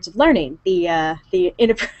standards of learning, the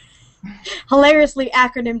hilariously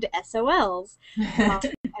acronymed SOLs,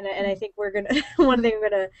 and I think we're gonna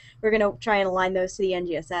we're gonna try and align those to the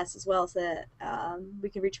NGSS as well, so that we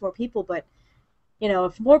can reach more people, but.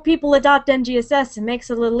 If more people adopt NGSS, it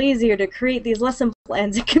makes it a little easier to create these lesson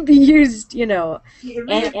plans. It can be used, anywhere.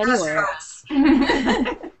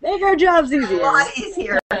 Make our jobs easier. A lot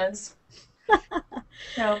easier.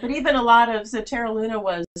 But even a lot of, so Terra Luna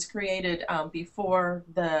was created before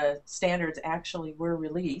the standards actually were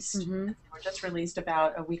released. Mm-hmm. They were just released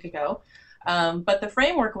about a week ago. But the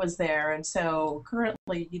framework was there, and so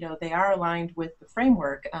currently, they are aligned with the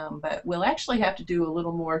framework, but we'll actually have to do a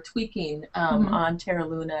little more tweaking on Terra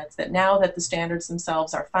Luna. It's that now that the standards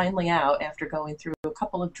themselves are finally out after going through a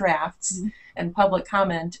couple of drafts and public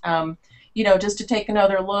comment, just to take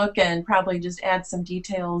another look and probably just add some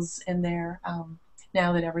details in there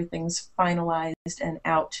now that everything's finalized and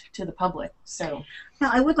out to the public. So now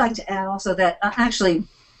I would like to add also that actually,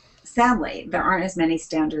 sadly, there aren't as many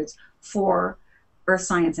standards for earth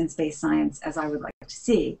science and space science as I would like to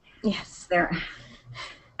see. Yes. There,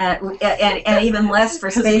 and even less for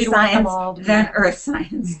space science than earth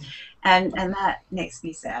science. And that makes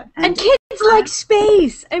me sad. And kids like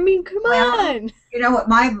space. I mean, come on. You know what?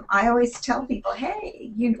 I always tell people,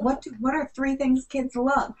 hey, what are 3 things kids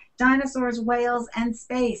love? Dinosaurs, whales, and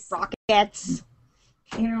space. Rockets.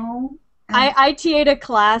 You know. I TA'd a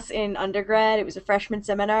class in undergrad. It was a freshman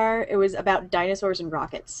seminar. It was about dinosaurs and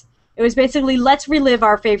rockets. It was basically, let's relive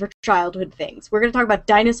our favorite childhood things. We're going to talk about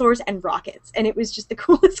dinosaurs and rockets. And it was just the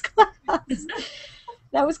coolest class.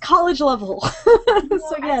 That was college level.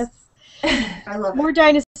 So yes. I love more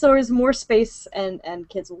dinosaurs, more space, and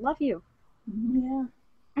kids will love you.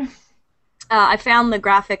 Yeah. I found the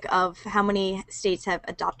graphic of how many states have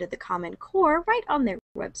adopted the Common Core right on their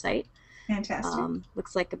website. Fantastic.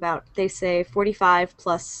 Looks like they say 45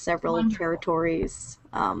 plus several Wonderful. territories.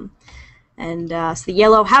 So the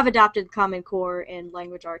yellow have adopted Common Core in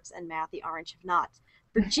language arts and math. The orange have not.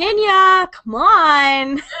 Virginia, come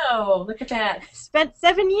on! Oh, look at that. Spent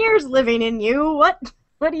 7 years living in you. What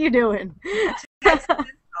are you doing?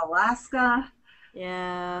 Alaska.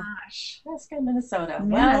 Yeah. Gosh. Alaska, Minnesota.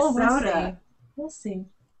 Minnesota. We'll see.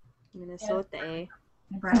 Minnesota. Yeah.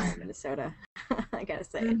 Nebraska. Minnesota. I gotta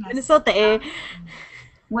say. Minnesota.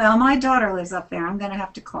 Well, my daughter lives up there. I'm going to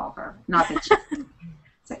have to call her. Not that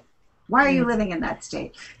she... Why are you living in that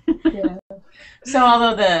state? Yeah. So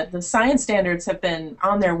although the science standards have been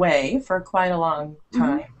on their way for quite a long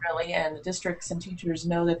time, really, and the districts and teachers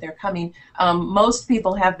know that they're coming, most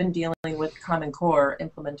people have been dealing with Common Core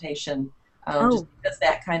implementation just because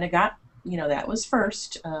that kind of got, that was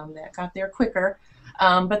first. That got there quicker.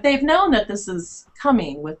 But they've known that this is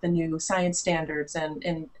coming with the new science standards, and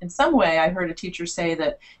in some way I heard a teacher say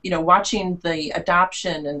that, watching the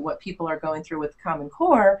adoption and what people are going through with Common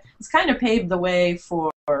Core has kind of paved the way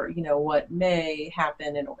for, what may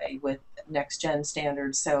happen in a way with next gen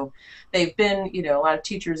standards. So they've been, a lot of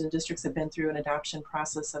teachers and districts have been through an adoption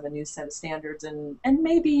process of a new set of standards, and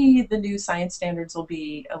maybe the new science standards will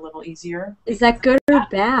be a little easier. Is that good or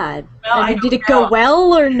bad? Well, did it go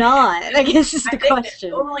well or not? I guess is the question.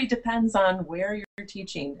 It totally depends on where you're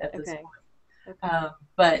teaching at this point. Okay.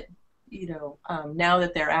 But now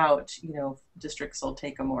that they're out, districts will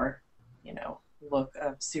take a more,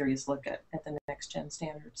 serious look at the next gen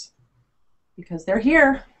standards, because they're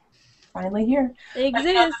here, finally here. They exist.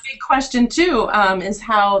 Another big question too is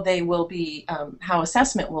how they will be, how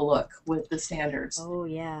assessment will look with the standards. Oh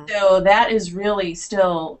yeah. So that is really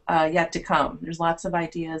still yet to come. There's lots of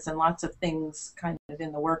ideas and lots of things kind of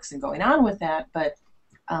in the works and going on with that, but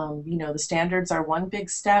the standards are one big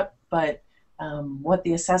step, but what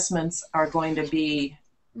the assessments are going to be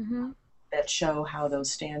that show how those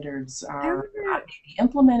standards are maybe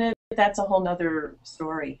implemented, that's a whole nother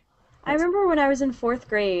story. I remember when I was in 4th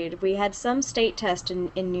grade, we had some state test in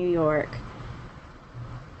New York.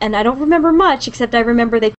 And I don't remember much, except I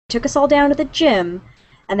remember they took us all down to the gym,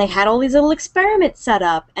 and they had all these little experiments set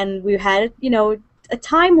up, and we had, a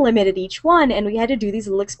time limit at each one, and we had to do these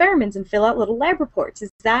little experiments and fill out little lab reports. Is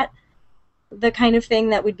that the kind of thing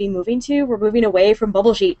that we'd be moving to? We're moving away from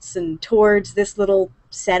bubble sheets and towards this little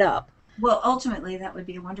setup. Well, ultimately, that would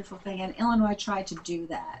be a wonderful thing, and Illinois tried to do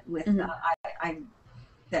that with, I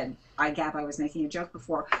said IGAP, I was making a joke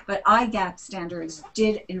before, but IGAP standards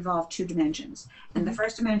did involve 2 dimensions. And the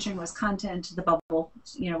first dimension was content, the bubble,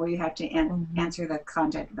 where you have to answer the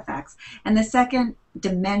content of the facts. And the second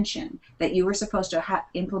dimension that you were supposed to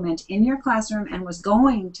implement in your classroom and was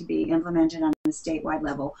going to be implemented on the statewide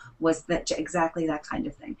level was exactly that kind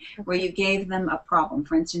of thing, where you gave them a problem.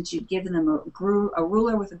 For instance, you'd give them a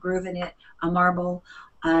ruler with a groove in it, a marble,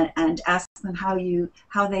 and ask them how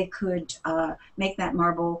they could make that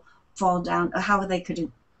marble fall down, how they could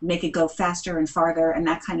make it go faster and farther and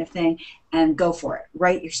that kind of thing, and go for it.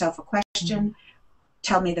 Write yourself a question,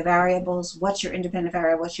 tell me the variables, what's your independent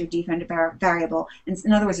variable, what's your dependent variable.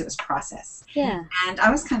 In other words, it was process. Yeah. And I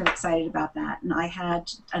was kind of excited about that, and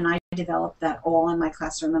I developed that all in my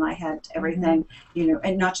classroom, and I had everything,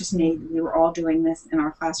 and not just me, we were all doing this in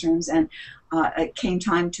our classrooms, and it came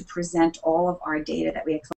time to present all of our data that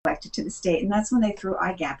we had collected to the state, and that's when they threw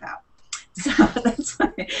IGAP out. So that's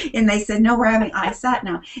why, and they said, no, we're having ISAT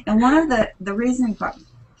now. And one of the reasoning,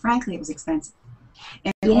 frankly, it was expensive.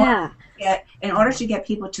 In order to get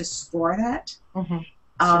people to score that,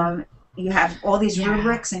 you have all these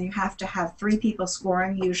rubrics, and you have to have 3 people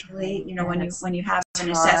scoring usually. When you have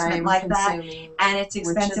an assessment like that, and it's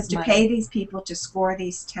expensive to pay these people to score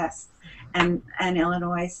these tests. And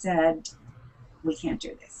Illinois said, we can't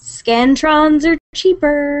do this. Scantrons are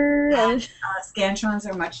cheaper. Scantrons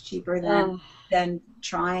are much cheaper than than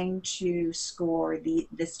trying to score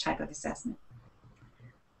this type of assessment.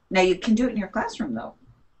 Now, you can do it in your classroom, though.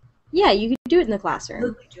 Yeah, you can do it in the classroom.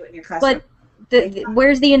 Absolutely do it in your classroom. But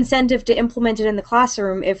where's the incentive to implement it in the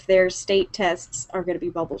classroom if their state tests are going to be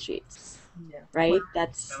bubble sheets? Yeah. Right? Well,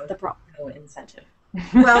 that's the problem. No incentive.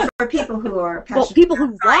 Well, for people who are passionate, well, people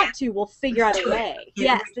who want to will figure out a way.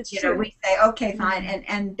 Yes, that's true. We say, okay, fine,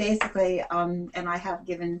 and basically, and I have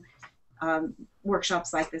given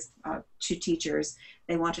workshops like this to teachers.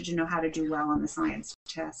 They wanted to know how to do well on the science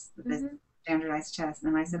test, the standardized test,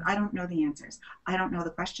 and I said, I don't know the answers. I don't know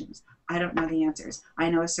the questions. I don't know the answers. I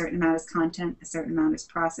know a certain amount is content, a certain amount is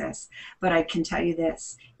process, but I can tell you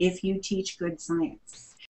this: if you teach good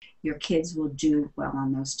science, your kids will do well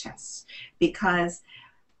on those tests, because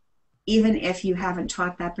even if you haven't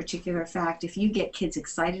taught that particular fact, if you get kids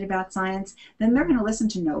excited about science, then they're going to listen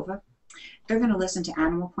to NOVA, they're going to listen to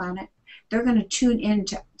Animal Planet, they're going to tune in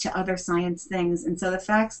to other science things, and so the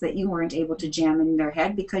facts that you weren't able to jam in their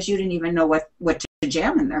head because you didn't even know what to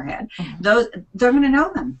jam in their head, those they're going to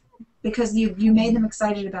know them because you made them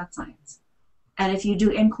excited about science. And if you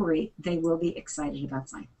do inquiry, they will be excited about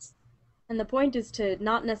science. And the point is to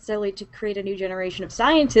not necessarily to create a new generation of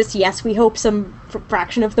scientists. Yes, we hope some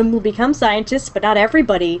fraction of them will become scientists, but not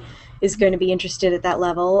everybody is going to be interested at that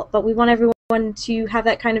level. But we want everyone to have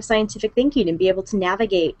that kind of scientific thinking and be able to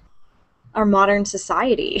navigate our modern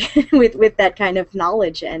society with that kind of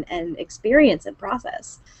knowledge and experience and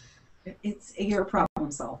process. You're a problem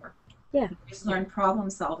solver. Yeah. You just learn problem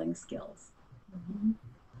solving skills. Mm-hmm.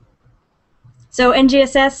 So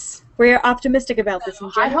NGSS, we're optimistic about this in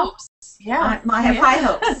general. High hopes. Yeah. I have high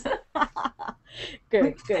hopes.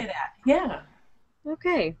 Good. Say that. Yeah.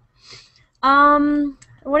 Okay. I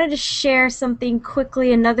wanted to share something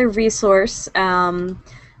quickly, another resource.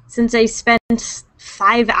 Since I spent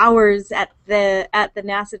 5 hours at the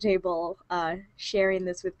NASA table sharing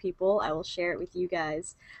this with people, I will share it with you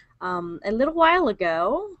guys. A little while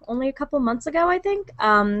ago, only a couple months ago, I think,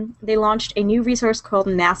 they launched a new resource called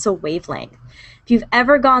NASA Wavelength. If you've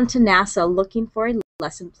ever gone to NASA looking for a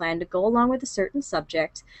lesson plan to go along with a certain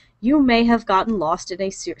subject, you may have gotten lost in a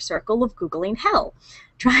circle of Googling hell,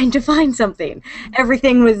 trying to find something.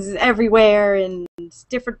 Everything was everywhere and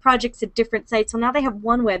different projects at different sites. So now they have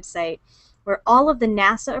one website where all of the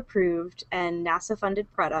NASA-approved and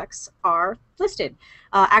NASA-funded products are listed.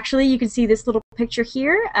 Actually, you can see this little picture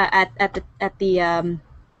here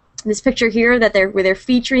this picture here where they're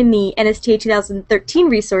featuring the NSTA 2013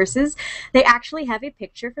 resources. They actually have a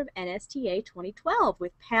picture from NSTA 2012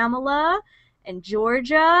 with Pamela and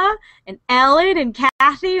Georgia and Ellen and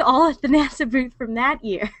Kathy all at the NASA booth from that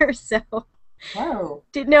year. So. Whoa.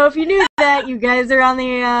 Didn't know if you knew that. You guys are on the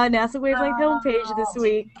NASA Wavelength homepage this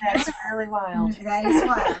week. That's really wild. That is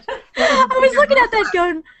wild. I was looking at that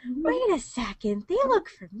going, wait a second, they look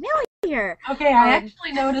familiar. Okay, I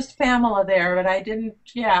actually noticed Pamela there, but I didn't,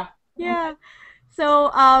 yeah. Yeah.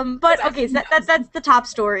 So, but okay, so that's the top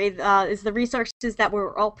story, is the resources that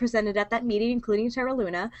were all presented at that meeting, including Terra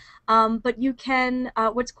Luna. But you can,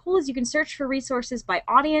 what's cool is you can search for resources by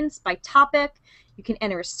audience, by topic. You can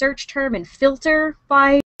enter a search term and filter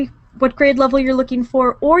by what grade level you're looking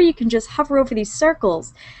for, or you can just hover over these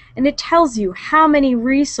circles, and it tells you how many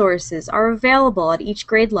resources are available at each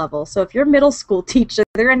grade level. So if you're a middle school teacher,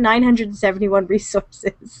 there are 971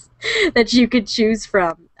 resources that you could choose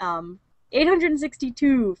from.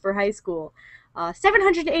 862 for high school,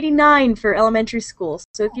 789 for elementary school.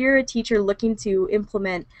 So if you're a teacher looking to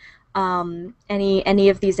implement any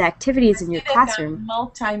of these activities in your classroom.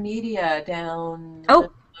 Multimedia down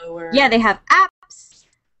lower. Yeah, they have apps,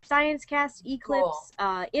 ScienceCast, Eclipse,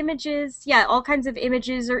 cool. Images. Yeah, all kinds of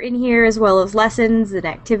images are in here, as well as lessons and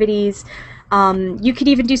activities. You could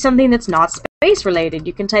even do something that's not space related.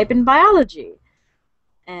 You can type in biology.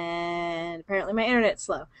 And apparently my internet's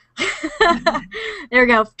slow. There we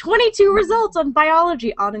go. 22 results on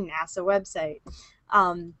biology on a NASA website.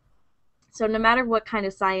 So no matter what kind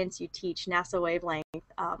of science you teach, NASA Wavelength,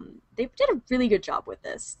 they did a really good job with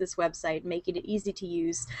this website, making it easy to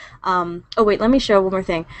use. Oh wait, let me show one more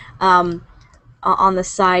thing. On the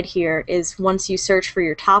side here is once you search for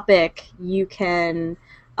your topic, you can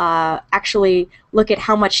actually look at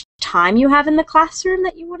how much time you have in the classroom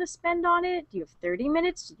that you want to spend on it. Do you have 30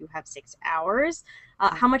 minutes? Do you have 6 hours?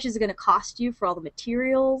 How much is it going to cost you for all the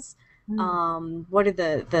materials? What are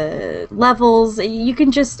the levels? You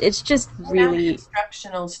can just, it's just really...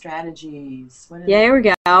 Instructional strategies. There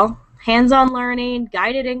we go. Hands-on learning,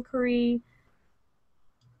 guided inquiry.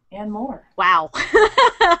 And more. Wow.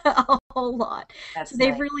 A whole lot. That's so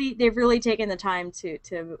they've nice. really taken the time to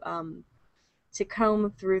to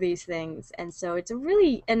comb through these things. And so it's a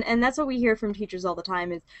really, and that's what we hear from teachers all the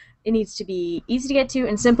time, is it needs to be easy to get to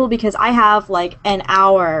and simple, because I have like an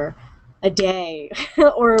hour a day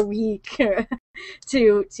or a week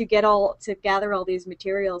to gather all these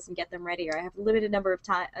materials and get them ready, or I have a limited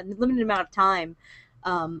amount of time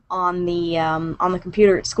on the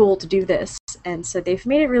computer at school to do this. And so they've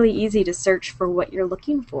made it really easy to search for what you're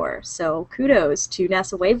looking for. So kudos to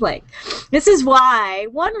NASA Wavelength. This is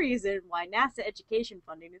one reason why NASA education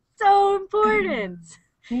funding is so important.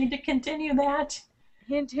 We need to continue that.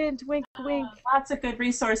 Hint, hint, wink, wink. Lots of good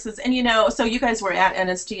resources. And so you guys were at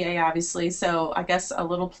NSTA, obviously, so I guess a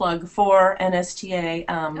little plug for NSTA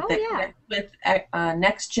with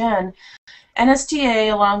Next Gen.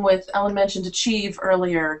 NSTA, along with Ellen mentioned Achieve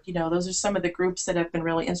earlier, those are some of the groups that have been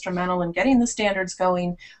really instrumental in getting the standards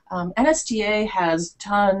going. NSTA has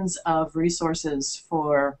tons of resources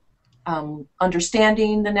for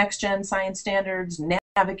understanding the Next Gen science standards,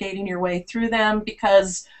 navigating your way through them,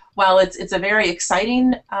 because while it's a very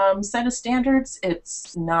exciting set of standards,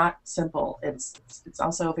 it's not simple. It's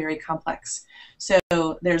also very complex. So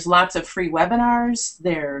there's lots of free webinars,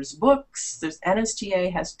 there's books,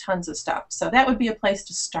 NSTA has tons of stuff. So that would be a place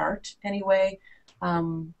to start anyway.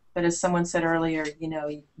 But as someone said earlier,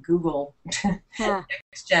 Google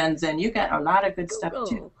Next Gens, and you get a lot of good stuff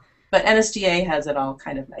too. But NSTA has it all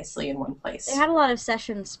kind of nicely in one place. They had a lot of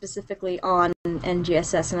sessions specifically on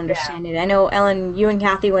NGSS and understanding it. I know, Ellen, you and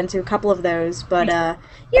Kathy went to a couple of those, but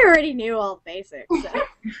you already knew all the basics. So.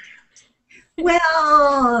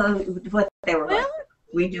 Well, what they were like.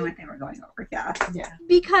 We knew what they were going over, yeah.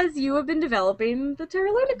 Because you have been developing the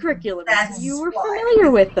Terra Luna curriculum. You were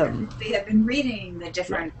familiar with them. We have been reading the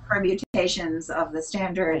different permutations of the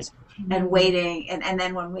standards and waiting, and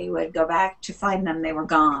then when we would go back to find them, they were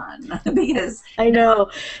gone. Because I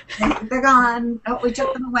know. They're gone. Oh, we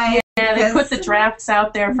took them away. Yeah, they put the drafts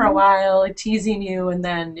out there for a while, teasing you, and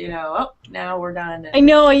then, oh, now we're done. I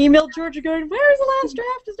know, I emailed Georgia going, where is the last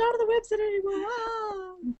draft? It's not on the website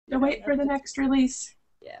anymore. To wait for the next release.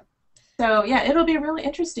 Yeah. So, yeah, it'll be really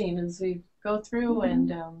interesting as we go through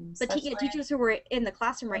and... But teachers who are in the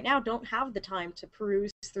classroom right now don't have the time to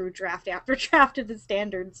peruse through draft after draft of the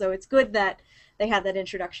standards, so it's good that they had that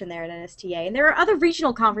introduction there at NSTA. And there are other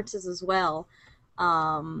regional conferences as well.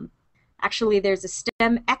 Actually, there's a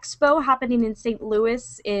STEM Expo happening in St.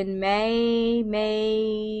 Louis in May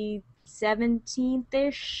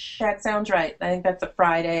 17th-ish. That sounds right. I think that's a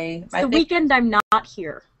Friday. It's the weekend I'm not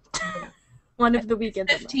here. One of the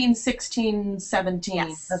weekends. 15, 16,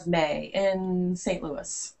 17 of May in St.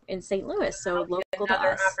 Louis. In St. Louis, so local to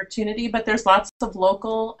another us. opportunity, but there's lots of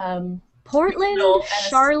local... Portland,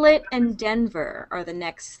 Charlotte, and Denver are the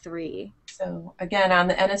next three. So, again, on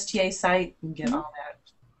the NSTA site, you can get all that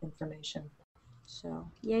information. So,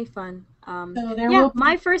 yay, fun. So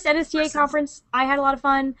my first NSTA conference, I had a lot of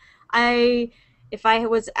fun. If I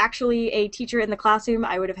was actually a teacher in the classroom,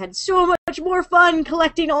 I would have had so much more fun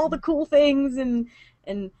collecting all the cool things,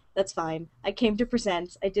 and that's fine. I came to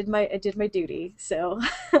present. I did my duty. So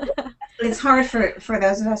it's hard for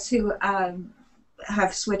those of us who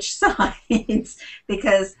have switched sides,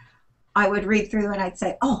 because I would read through and I'd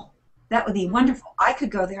say, oh, that would be wonderful. I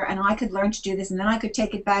could go there and I could learn to do this, and then I could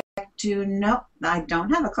take it back to, no, I don't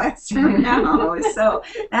have a classroom now, so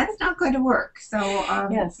that's not going to work. So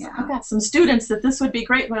yes, I've got some students that this would be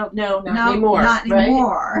great. Well, no, not anymore. Not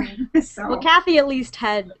anymore. So. Well, Kathy at least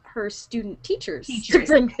had her student teachers to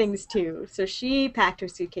bring things to, so she packed her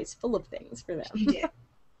suitcase full of things for them. She did.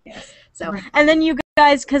 Yes. So, and then you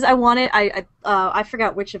guys, because I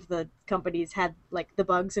forgot which of the companies had like the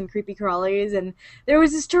bugs and creepy crawlies, and there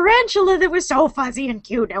was this tarantula that was so fuzzy and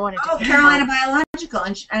cute. I wanted to. Oh, Carolina Biological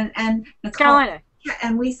and Nicole. Carolina. Yeah,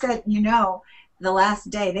 and we said, the last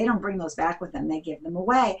day they don't bring those back with them; they give them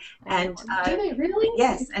away. And do they really?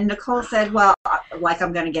 Yes. And Nicole said, "Well, like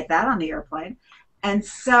I'm going to get that on the airplane." And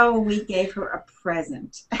so we gave her a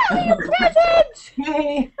present. A present!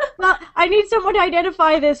 Hey. Well, I need someone to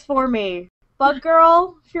identify this for me. Bug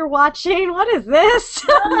Girl, if you're watching, what is this?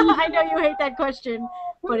 I know you hate that question,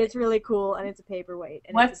 but it's really cool, and it's a paperweight.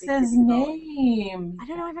 And what's his name? I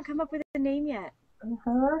don't know. I haven't come up with a name yet.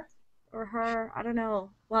 Her? Or her. I don't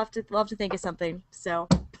know. We'll have to think of something. So,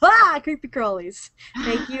 creepy crawlies.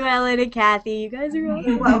 Thank you, Ellen and Kathy. You guys are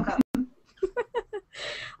You're welcome.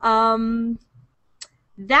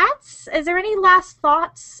 Is there any last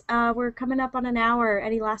thoughts? We're coming up on an hour.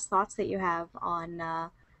 Any last thoughts that you have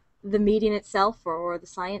on the meeting itself or the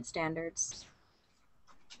science standards?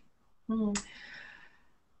 We're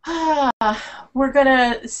going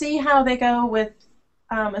to see how they go with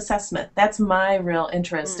assessment. That's my real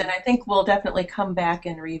interest. And I think we'll definitely come back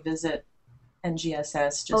and revisit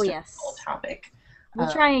NGSS, just a whole topic.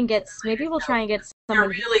 We'll try and get, maybe we'll try and get someone.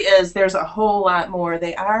 There really is. There's a whole lot more.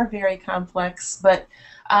 They are very complex, but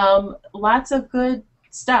lots of good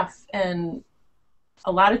stuff. And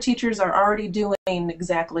a lot of teachers are already doing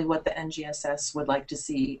exactly what the NGSS would like to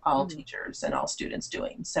see all teachers and all students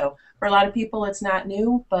doing. So for a lot of people, it's not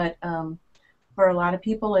new, but for a lot of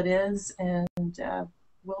people, it is. And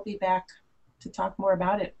we'll be back to talk more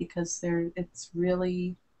about it because it's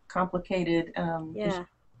really complicated. Yeah.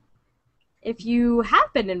 If you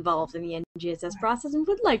have been involved in the NGSS process and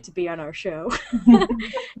would like to be on our show,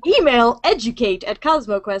 email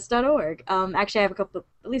educate@cosmoquest.org. Actually, I have at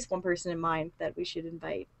least one person in mind that we should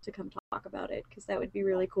invite to come talk about it, because that would be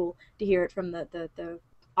really cool to hear it from the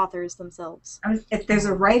authors themselves. If there's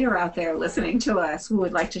a writer out there listening to us who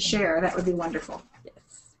would like to share, that would be wonderful.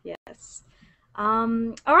 Yes, yes.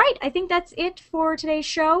 All right, I think that's it for today's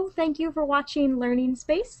show. Thank you for watching Learning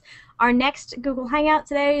Space. Our next Google Hangout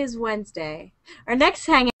today is Wednesday. Our next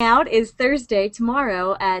Hangout is Thursday,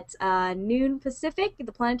 tomorrow at noon Pacific.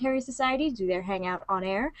 The Planetary Society do their Hangout on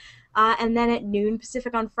air. And then at noon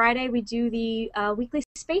Pacific on Friday, we do the weekly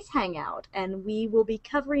Space Hangout. And we will be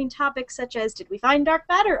covering topics such as, did we find dark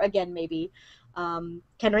matter again, maybe?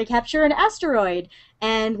 Can we capture an asteroid?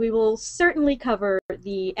 And we will certainly cover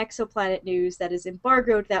the exoplanet news that is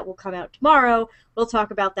embargoed that will come out tomorrow. We'll talk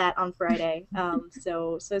about that on Friday.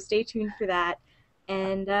 So stay tuned for that.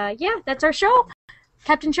 And yeah, that's our show.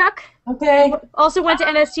 Captain Chuck. Okay. Also went to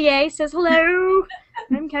NSTA, says hello.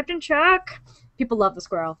 I'm Captain Chuck. People love the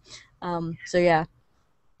squirrel. So yeah.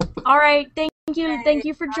 All right. Thank you. Thank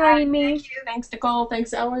you for joining me. Thank you. Thanks, Nicole.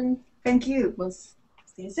 Thanks, Ellen. Thank you. We'll see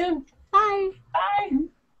you soon. Bye. Bye.